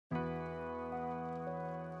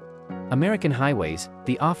American highways,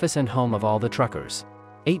 the office and home of all the truckers.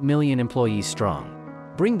 8 million employees strong.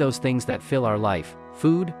 Bring those things that fill our life: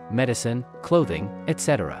 food, medicine, clothing,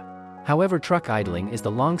 etc. However, truck idling is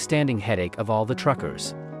the long-standing headache of all the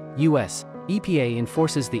truckers. U.S. EPA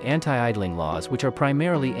enforces the anti-idling laws, which are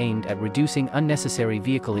primarily aimed at reducing unnecessary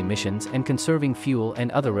vehicle emissions and conserving fuel,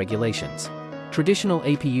 and other regulations. Traditional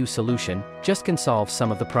APU solution just can solve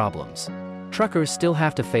some of the problems. Truckers still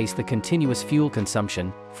have to face the continuous fuel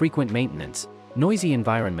consumption, frequent maintenance, noisy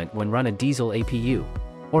environment when run a diesel APU,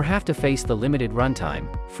 or have to face the limited runtime,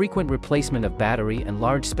 frequent replacement of battery and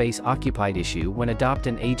large space occupied issue when adopt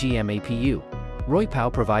an AGM APU.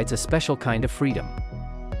 RoyPow provides a special kind of freedom.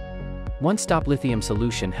 One-stop lithium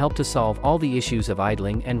solution help to solve all the issues of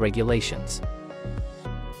idling and regulations.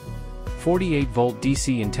 48-volt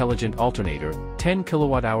DC intelligent alternator, 10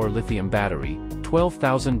 kWh lithium battery,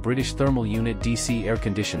 12,000 British thermal unit DC air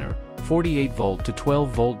conditioner, 48-volt to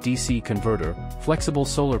 12-volt DC converter, flexible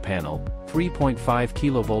solar panel, 3.5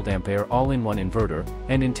 kVA all-in-one inverter,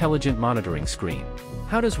 and intelligent monitoring screen.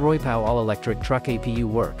 How does RoyPow all-electric truck APU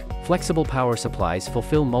work? Flexible power supplies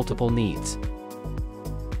fulfill multiple needs.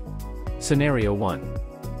 Scenario 1.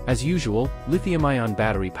 As usual, lithium-ion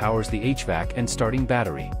battery powers the HVAC and starting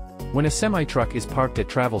battery. When a semi-truck is parked at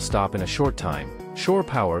travel stop in a short time, Shore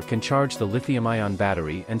Power can charge the lithium-ion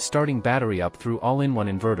battery and starting battery up through all-in-one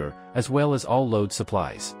inverter, as well as all load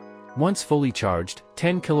supplies. Once fully charged,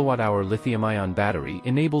 10 kWh lithium-ion battery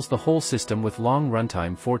enables the whole system with long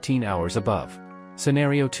runtime 14 hours above.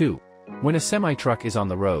 Scenario 2. When a semi-truck is on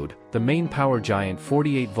the road, the main power giant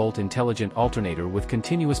 48-volt intelligent alternator with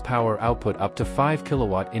continuous power output up to 5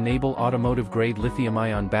 kW enable automotive-grade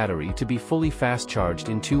lithium-ion battery to be fully fast-charged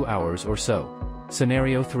in 2 hours or so.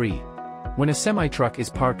 Scenario 3. When a semi-truck is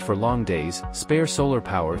parked for long days, spare solar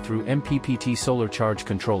power through MPPT solar charge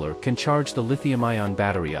controller can charge the lithium-ion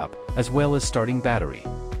battery up, as well as starting battery.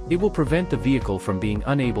 It will prevent the vehicle from being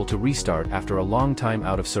unable to restart after a long time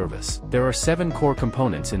out of service. There are 7 core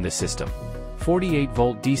components in this system: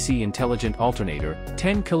 48-volt DC intelligent alternator,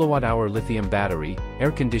 10 kWh lithium battery,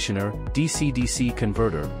 air conditioner, DC-DC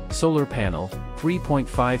converter, solar panel, 3.5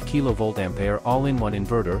 kVA all-in-one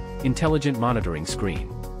inverter, intelligent monitoring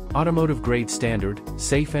screen. Automotive grade standard,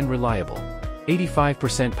 safe and reliable.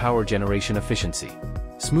 85% power generation efficiency.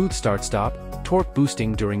 Smooth start-stop, torque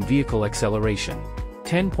boosting during vehicle acceleration.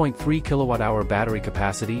 10.3 kWh battery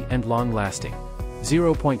capacity and long-lasting.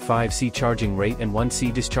 0.5 C charging rate and 1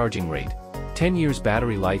 C discharging rate. 10 years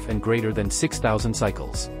battery life and greater than 6,000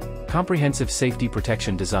 cycles. Comprehensive safety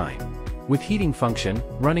protection design. With heating function,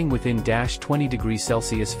 running within -20 degrees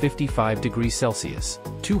Celsius 55 degrees Celsius.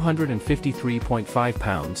 253.5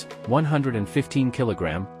 pounds, 115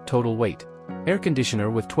 kilogram, total weight. Air conditioner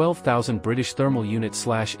with 12,000 British thermal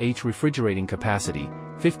unit/H refrigerating capacity,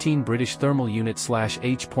 15 British thermal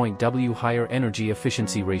unit/H.W higher energy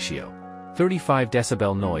efficiency ratio. 35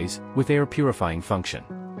 decibel noise, with air purifying function.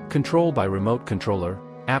 Control by remote controller,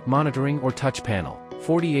 app monitoring or touch panel.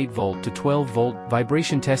 48-volt to 12-volt,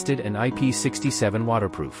 vibration tested and IP67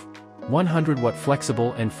 waterproof. 100-watt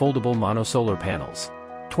flexible and foldable mono-solar panels.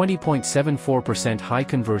 20.74% high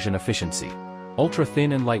conversion efficiency.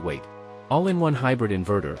 Ultra-thin and lightweight. All-in-one hybrid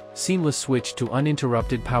inverter, seamless switch to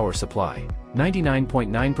uninterrupted power supply.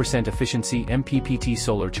 99.9% efficiency MPPT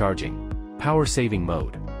solar charging. Power saving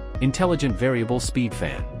mode. Intelligent variable speed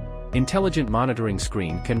fan. Intelligent monitoring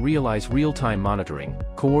screen can realize real-time monitoring,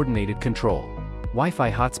 coordinated control.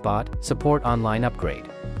 Wi-Fi hotspot, support online upgrade.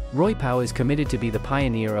 RoyPow is committed to be the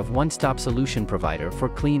pioneer of one-stop solution provider for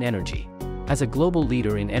clean energy. As a global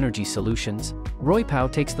leader in energy solutions,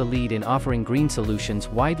 RoyPow takes the lead in offering green solutions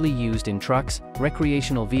widely used in trucks,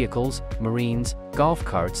 recreational vehicles, marines, golf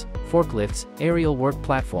carts, forklifts, aerial work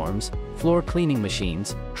platforms, floor cleaning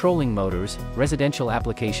machines, trolling motors, residential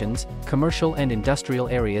applications, commercial and industrial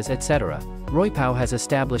areas, etc. RoyPow has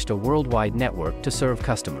established a worldwide network to serve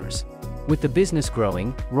customers. With the business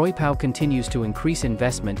growing, RoyPow continues to increase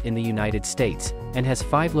investment in the United States, and has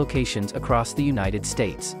 5 locations across the United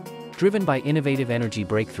States. Driven by innovative energy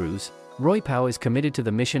breakthroughs, RoyPow is committed to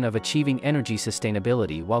the mission of achieving energy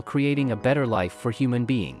sustainability while creating a better life for human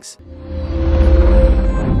beings.